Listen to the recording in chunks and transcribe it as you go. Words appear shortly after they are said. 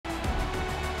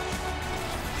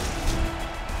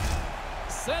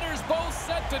both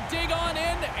set to dig on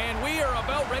in, and we are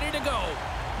about ready to go.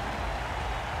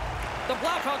 The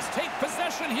Blackhawks take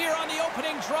possession here on the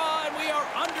opening draw, and we are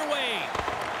underway.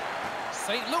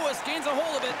 St. Louis gains a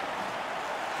hold of it.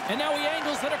 And now he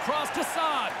angles it across to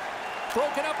Saad.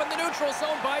 Broken up in the neutral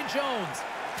zone by Jones.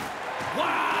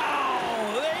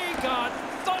 Wow! They got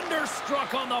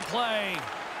thunderstruck on the play.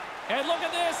 And look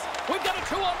at this. We've got a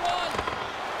 2-on-1.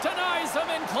 Denies him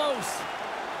in close.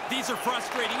 These are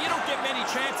frustrating. You don't get many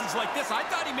chances like this. I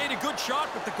thought he made a good shot,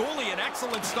 but the goalie, an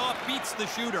excellent stop, beats the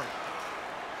shooter.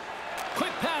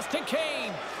 Quick pass to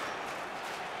Kane.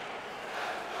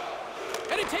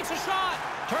 And he takes a shot.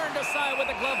 Turned aside with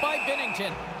a glove by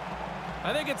Binnington.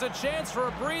 I think it's a chance for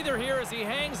a breather here as he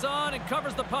hangs on and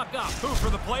covers the puck up. Who, for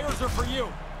the players or for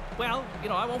you? Well, you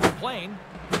know, I won't complain.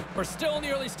 We're still in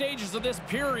the early stages of this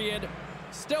period.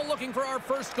 Still looking for our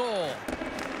first goal.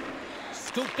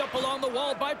 Scooped up along the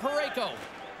wall by Parayko.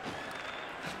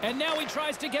 And now he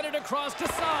tries to get it across to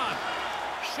Saad.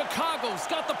 Chicago's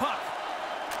got the puck.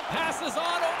 Passes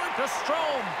on over to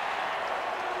Strome.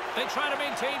 They try to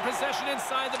maintain possession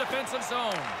inside the defensive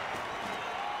zone.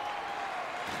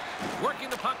 Working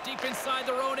the puck deep inside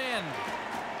their own end.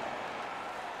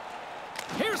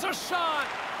 Here's a shot.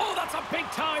 Oh, that's a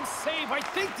big-time save. I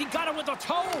think he got it with a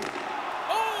toe.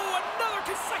 Oh, another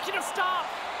consecutive stop.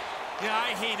 Yeah,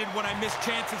 I hate it when I miss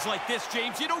chances like this,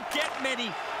 James. You don't get many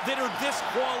that are this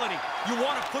quality. You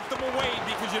want to put them away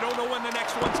because you don't know when the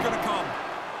next one's going to come.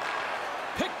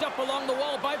 Picked up along the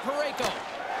wall by Parayko.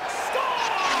 Scores!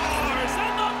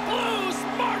 And the Blues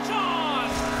march on!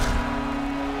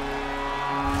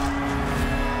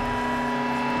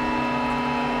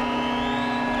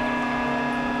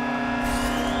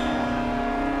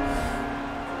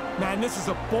 Man, this is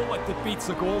a bullet that beats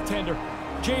the goaltender.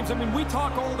 James, I mean, we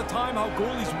talk all the time how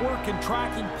goalies work in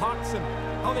tracking pucks and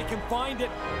how they can find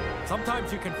it.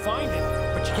 Sometimes you can find it,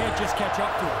 but you can't just catch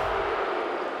up to it.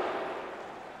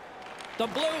 The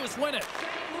Blues win it.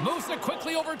 Moves it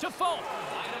quickly over to Fultz.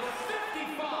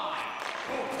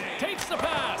 Takes the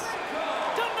pass.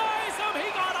 Denies him. He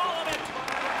got all of it.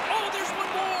 Oh, there's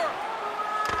one more.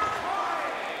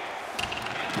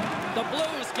 The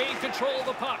Blues gain control of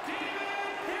the puck.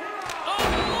 Oh,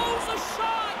 blows a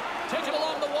shot. Taken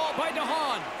along the wall by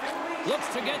DeHaan. Looks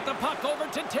to get the puck over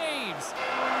to Taves.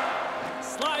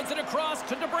 Slides it across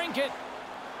to DeBrincat.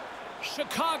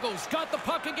 Chicago's got the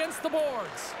puck against the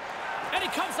boards. And he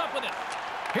comes up with it.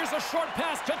 Here's a short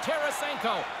pass to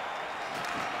Tarasenko.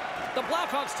 The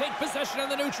Blackhawks take possession in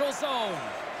the neutral zone.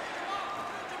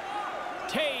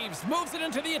 Taves moves it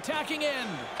into the attacking end.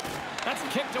 That's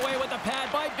kicked away with a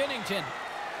pad by Binnington.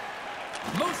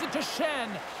 Moves it to Shen.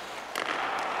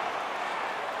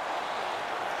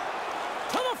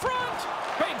 To the front.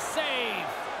 Big save.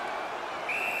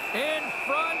 In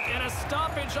front, and a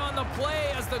stoppage on the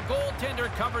play as the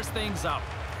goaltender covers things up.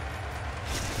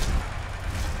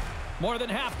 More than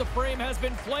half the frame has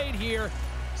been played here.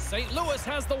 St. Louis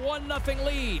has the 1-0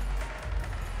 lead.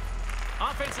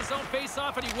 Offenses don't face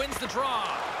off, and he wins the draw.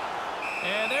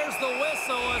 And there's the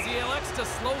whistle as he elects to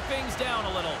slow things down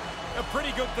a little. A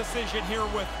pretty good decision here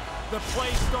with the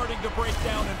play starting to break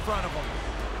down in front of him.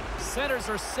 Centers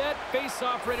are set,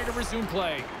 face-off ready to resume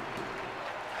play.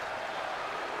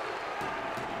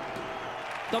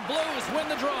 The Blues win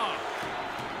the draw.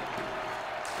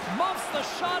 Muffs the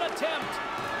shot attempt.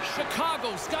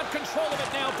 Chicago's got control of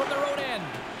it now from their own end.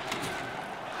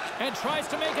 And tries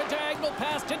to make a diagonal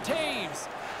pass to Taves.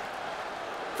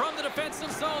 From the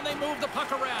defensive zone, they move the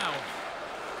puck around.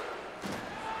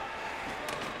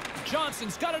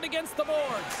 Johnson's got it against the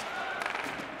boards.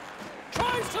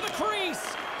 Tries to the crease.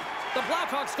 The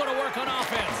Blackhawks go to work on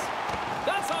offense.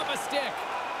 That's off a stick.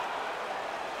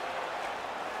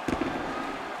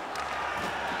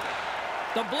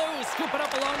 The Blues scoop it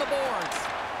up along the boards.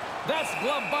 That's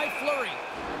gloved by Fleury.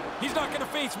 He's not going to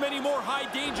face many more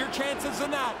high-danger chances than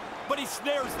that, but he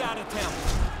snares that attempt.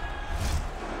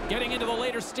 Getting into the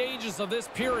later stages of this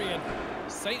period,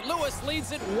 St. Louis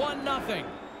leads it 1-0.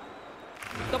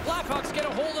 The Blackhawks get a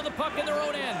hold of the puck in their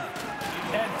own end.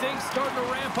 And things starting to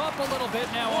ramp up a little bit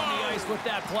now on the ice with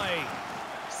that play.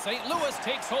 St. Louis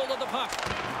takes hold of the puck.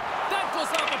 That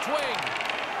goes off a twig.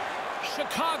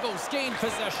 Chicago's gained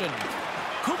possession.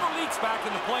 Cooper leaks back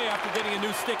in the play after getting a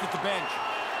new stick at the bench.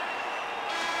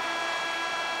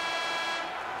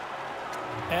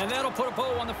 And that'll put a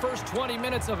bow on the first 20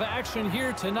 minutes of action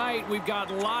here tonight. We've got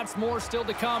lots more still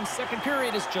to come. Second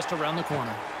period is just around the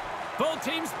corner. Both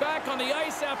teams back on the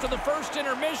ice after the first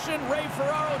intermission. Ray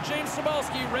Ferraro, James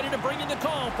Cybulski ready to bring you the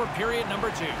call for period number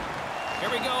 2.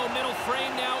 Here we go, middle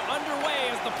frame now underway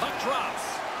as the puck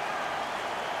drops.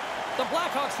 The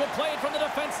Blackhawks will play it from the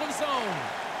defensive zone.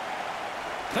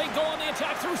 They go on the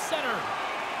attack through center.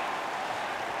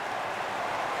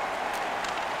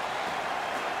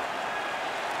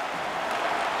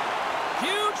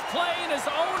 Huge play in his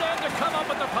own end to come up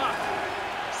with the puck.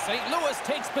 St. Louis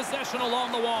takes possession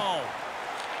along the wall.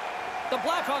 The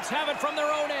Blackhawks have it from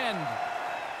their own end.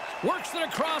 Works it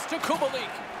across to Kubalik.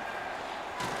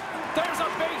 There's a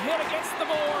big hit against the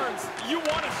boards. You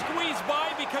want to squeeze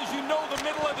by because you know the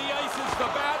middle of the ice is the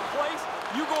bad place.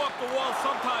 You go up the wall,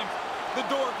 sometimes the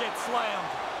door gets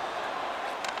slammed.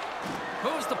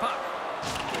 Who's the puck?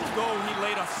 Let's go. He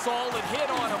laid a solid hit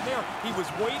on him there. He was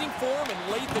waiting for him and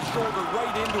laid the shoulder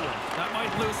right into him. That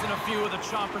might loosen a few of the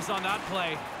choppers on that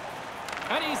play.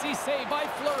 An easy save by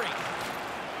Fleury.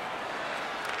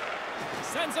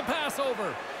 Sends a pass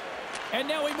over. And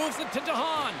now he moves it to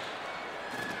DeHaan.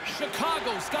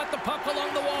 Chicago's got the puck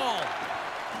along the wall.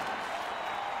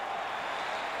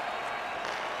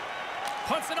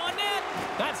 Puts it on net.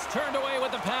 That's turned away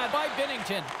with the pad by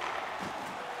Binnington.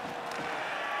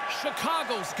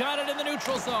 Chicago's got it in the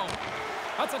neutral zone.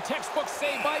 That's a textbook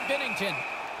save by Binnington.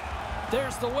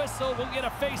 There's the whistle. We'll get a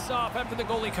face-off after the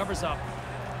goalie covers up.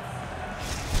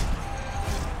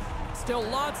 Still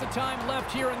lots of time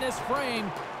left here in this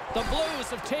frame. The Blues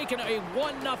have taken a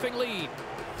 1-0 lead.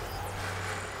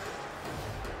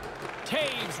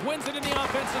 Taves wins it in the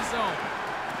offensive zone.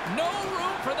 No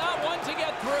room for that one to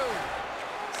get through.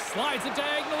 Slides it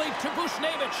diagonally to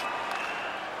Bushnevich.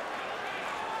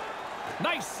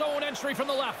 Nice zone entry from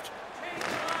the left.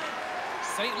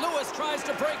 St. Louis tries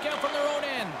to break out from their own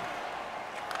end.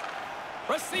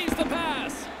 Receives the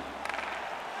pass.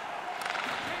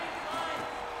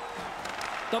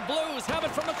 The Blues have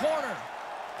it from the corner.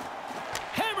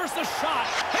 Hammers the shot.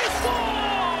 He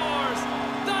scores!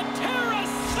 The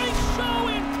Tarasenko show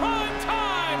in prime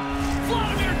time.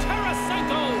 Vladimir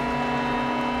Tarasenko.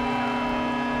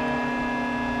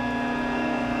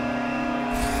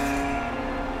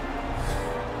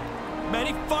 Man,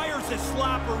 he fires his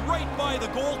slapper right by the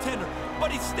goaltender,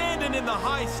 but he's standing in the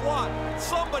high slot.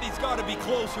 Somebody's got to be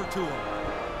closer to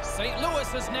him. St. Louis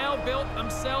has now built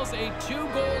themselves a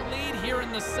 2-goal lead here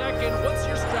in the second. What's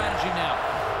your strategy now?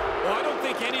 Well, I don't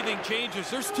think anything changes.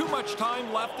 There's too much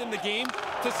time left in the game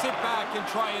to sit back and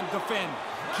try and defend.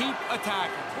 Keep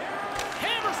attacking.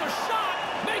 Hammers a shot,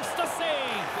 makes the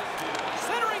save.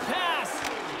 Centering pass,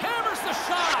 hammers the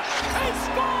shot, and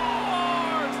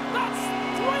scores! That's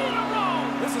 3 in a row.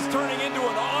 This is turning into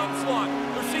an onslaught.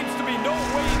 There seems to be no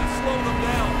way to slow them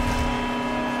down.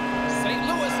 St.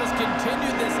 Louis has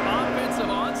continued this offensive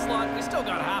onslaught. We still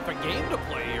got half a game to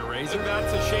play here, Razor. And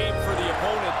that's a shame for the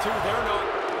opponent, too. They're not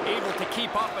able to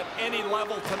keep up at any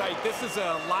level tonight. This is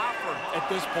a laugher at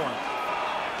this point.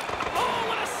 Oh,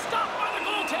 what a stop by the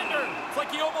goaltender! It's like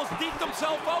he almost deked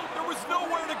himself out. There was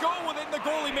nowhere to go with it, and the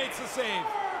goalie makes the save.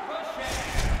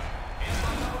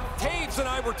 Taves and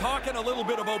I were talking a little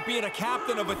bit about being a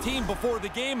captain of a team before the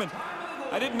game, and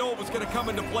I didn't know it was going to come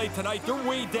into play tonight. They're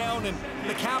way down, and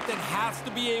the captain has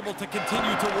to be able to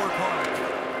continue to work hard.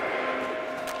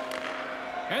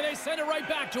 And they send it right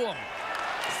back to him.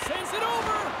 Sends it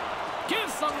over.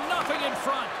 Gives them nothing in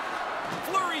front.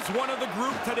 Fleury's one of the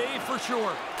group today for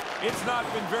sure. It's not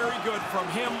been very good from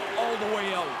him all the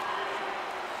way out.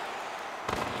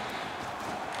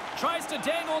 Tries to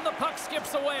dangle and the puck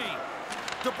skips away.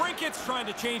 DeBrinket's trying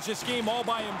to change this game all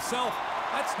by himself.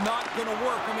 That's not going to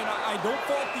work. I mean, I don't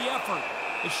fault the effort.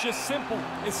 It's just simple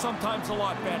is sometimes a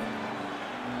lot better.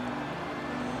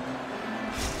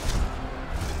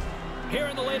 Here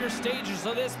in the later stages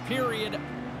of this period,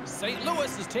 St.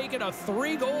 Louis has taken a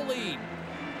 3-goal lead.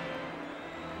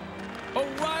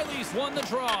 O'Reilly's won the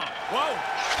draw. Whoa!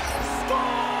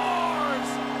 Scores!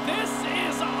 This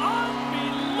is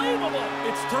unbelievable!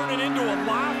 It's turning into a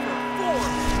laugher. 4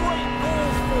 straight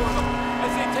goals for them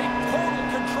as they take total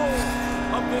control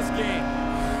of this game.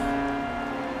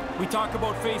 We talk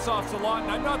about face-offs a lot,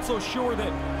 and I'm not so sure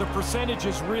that the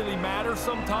percentages really matter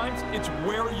sometimes. It's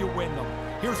where you win them.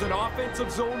 Here's an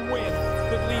offensive zone win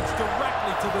that leads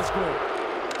directly to this goal.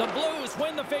 The Blues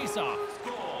win the face-off.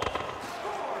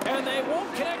 And they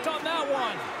won't connect on that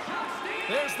one.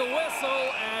 There's the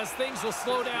whistle as things will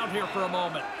slow down here for a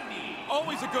moment.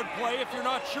 Always a good play. If you're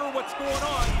not sure what's going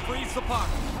on, freeze the puck.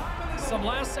 Some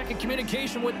last-second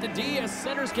communication with the D as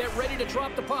centers get ready to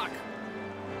drop the puck.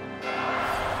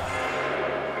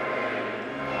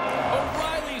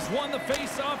 O'Reilly's won the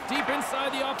face-off deep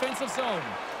inside the offensive zone.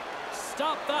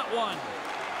 Stop that one.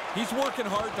 He's working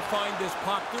hard to find this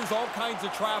puck. There's all kinds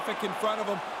of traffic in front of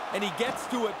him, and he gets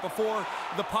to it before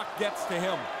the puck gets to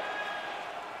him.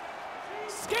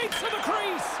 Skates to the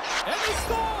crease, and they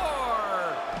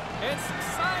score!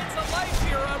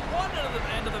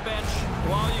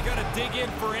 dig in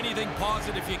for anything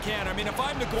positive you can. I mean, if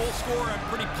I'm the goal scorer, I'm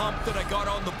pretty pumped that I got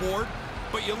on the board.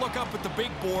 But you look up at the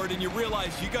big board and you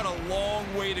realize you got a long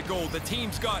way to go. The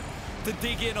team's got to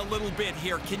dig in a little bit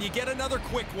here. Can you get another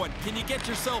quick one? Can you get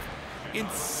yourself in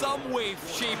some way,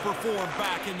 shape, or form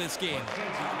back in this game?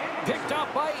 Picked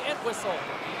up by Entwistle.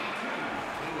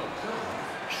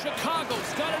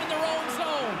 Chicago's got it in their own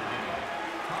zone.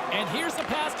 And here's the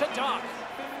pass to Doc.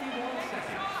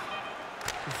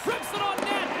 Rips it on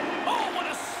net. Oh, what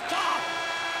a stop!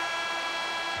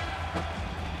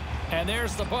 And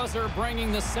there's the buzzer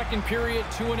bringing the second period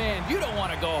to an end. You don't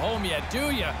want to go home yet,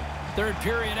 do you? Third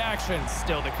period action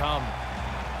still to come.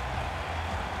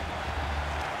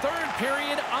 Third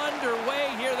period underway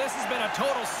here. This has been a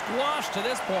total squash to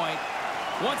this point.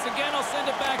 Once again, I'll send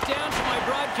it back down to my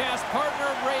broadcast partner,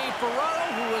 Ray Ferraro,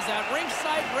 who is at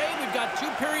ringside. Ray, we've got 2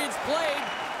 periods played.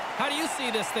 How do you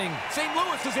see this thing? St.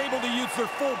 Louis is able to use their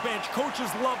full bench. Coaches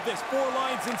love this. 4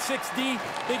 lines in 6D.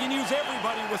 They can use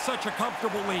everybody with such a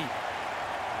comfortable lead.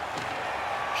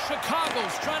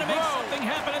 Chicago's trying to make something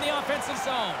happen in the offensive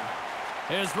zone.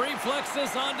 His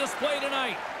reflexes on display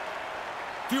tonight.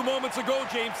 A few moments ago,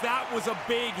 James, that was a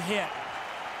big hit.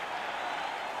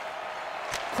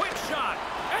 Quick shot,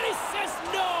 and he says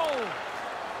no!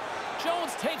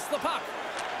 Jones takes the puck.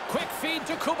 Quick feed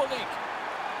to Kubalik.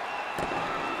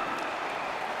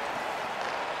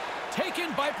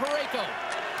 Taken by Parayko.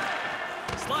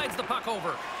 Slides the puck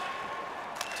over.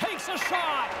 Takes a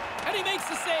shot, and he makes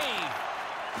the save.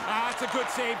 That's a good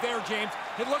save there, James.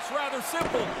 It looks rather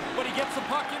simple, but he gets the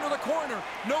puck into the corner.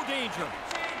 No danger.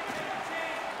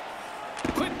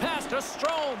 Quick pass to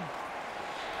Strome.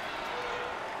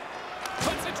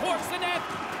 Puts it towards the net.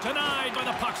 Denied by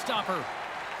the puck stopper.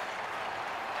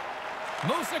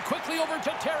 Moves it quickly over to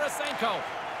Tarasenko.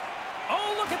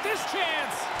 Oh, look at this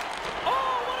chance.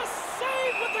 Oh, what a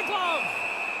save with the glove.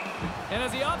 And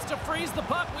as he opts to freeze the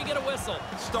puck, we get a whistle.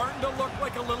 Starting to look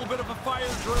like a little bit of a fire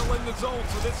drill in the zone,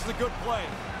 so this is a good play.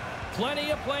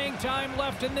 Plenty of playing time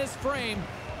left in this frame.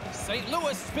 St.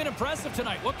 Louis has been impressive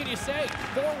tonight. What can you say?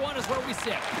 4-1 is where we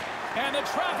sit. And the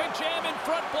traffic jam in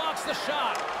front blocks the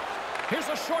shot. Here's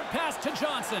a short pass to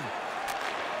Johnson.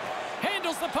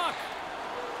 Handles the puck.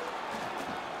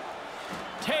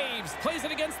 Taves plays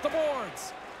it against the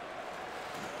boards.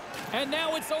 And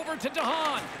now it's over to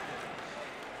DeHaan.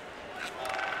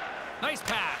 Nice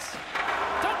pass.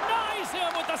 Denies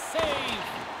him with the save.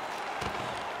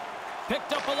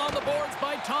 Picked up along the boards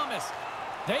by Thomas.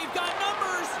 They've got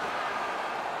numbers.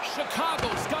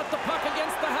 Chicago's got the puck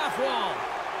against the half wall.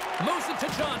 Moves it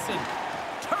to Johnson.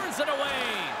 Turns it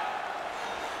away.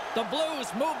 The Blues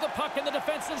move the puck in the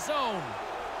defensive zone.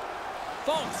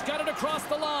 Folks got it across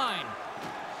the line.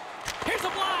 Here's a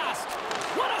blast.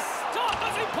 What a stop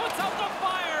as he puts out the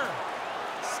fire.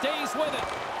 Stays with it.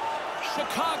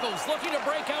 Chicago's looking to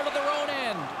break out of their own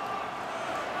end.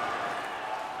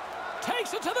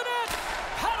 Takes it to the net.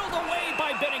 Paddled away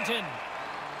by Binnington.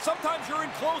 Sometimes you're in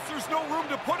close, there's no room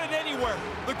to put it anywhere.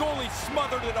 The goalie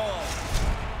smothered it all.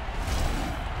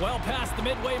 Well past the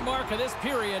midway mark of this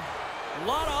period. A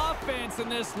lot of offense in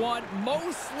this one,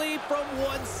 mostly from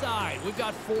one side. We've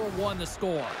got 4-1 the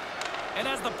score. And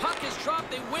as the puck is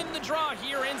dropped, they win the draw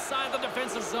here inside the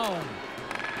defensive zone.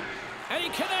 And he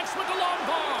connects with the long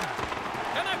bomb.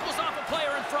 And that goes off a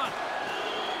player in front.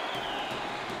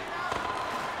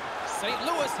 St.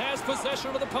 Louis has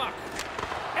possession of the puck.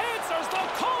 Answers the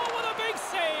call with a big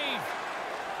save.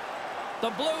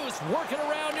 The Blues working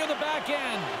around near the back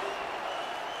end.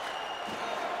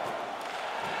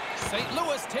 St.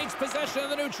 Louis takes possession of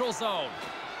the neutral zone.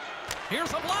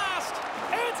 Here's a blast.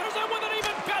 Answers it with an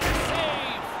even better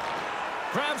save.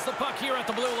 Grabs the puck here at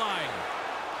the blue line.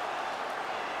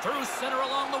 Through center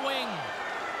along the wing.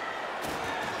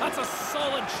 That's a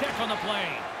solid check on the play.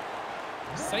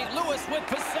 St. Louis with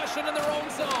possession in their own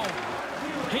zone.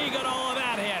 He got all of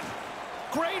that hit.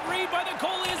 Great read by the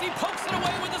goalie as he pokes it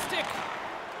away with a stick.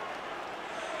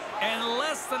 And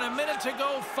less than a minute to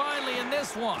go finally in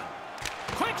this one.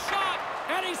 Quick shot,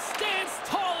 and he stands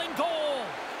tall in goal.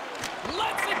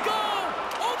 Lets it go.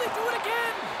 Oh, they do it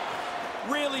again.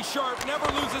 Really sharp, never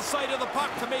loses sight of the puck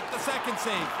to make the second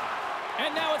save.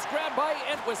 And now it's grabbed by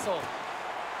Entwistle.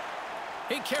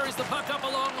 He carries the puck up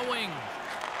along the wing.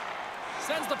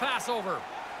 Sends the pass over.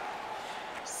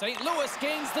 St. Louis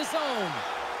gains the zone.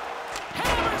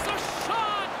 Hammers a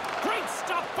shot. Great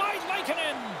stop by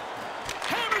Lankinen.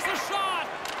 Hammers a shot.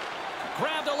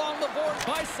 Grabbed along the board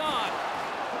by Saad.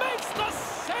 Makes the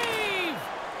save.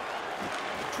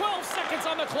 12 seconds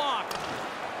on the clock.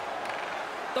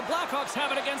 The Blackhawks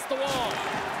have it against the wall.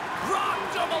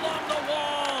 Rocked him along the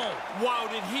wall. Wow,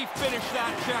 did he finish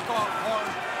that check off hard.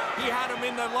 He had him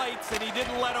in the lights, and he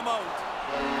didn't let him out.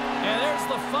 And there's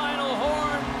the final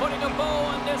horn, putting a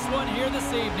bow on this one here this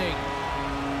evening.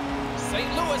 St.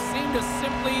 Louis seemed to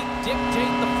simply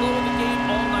dictate the flow of the game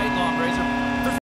all night long, Razor.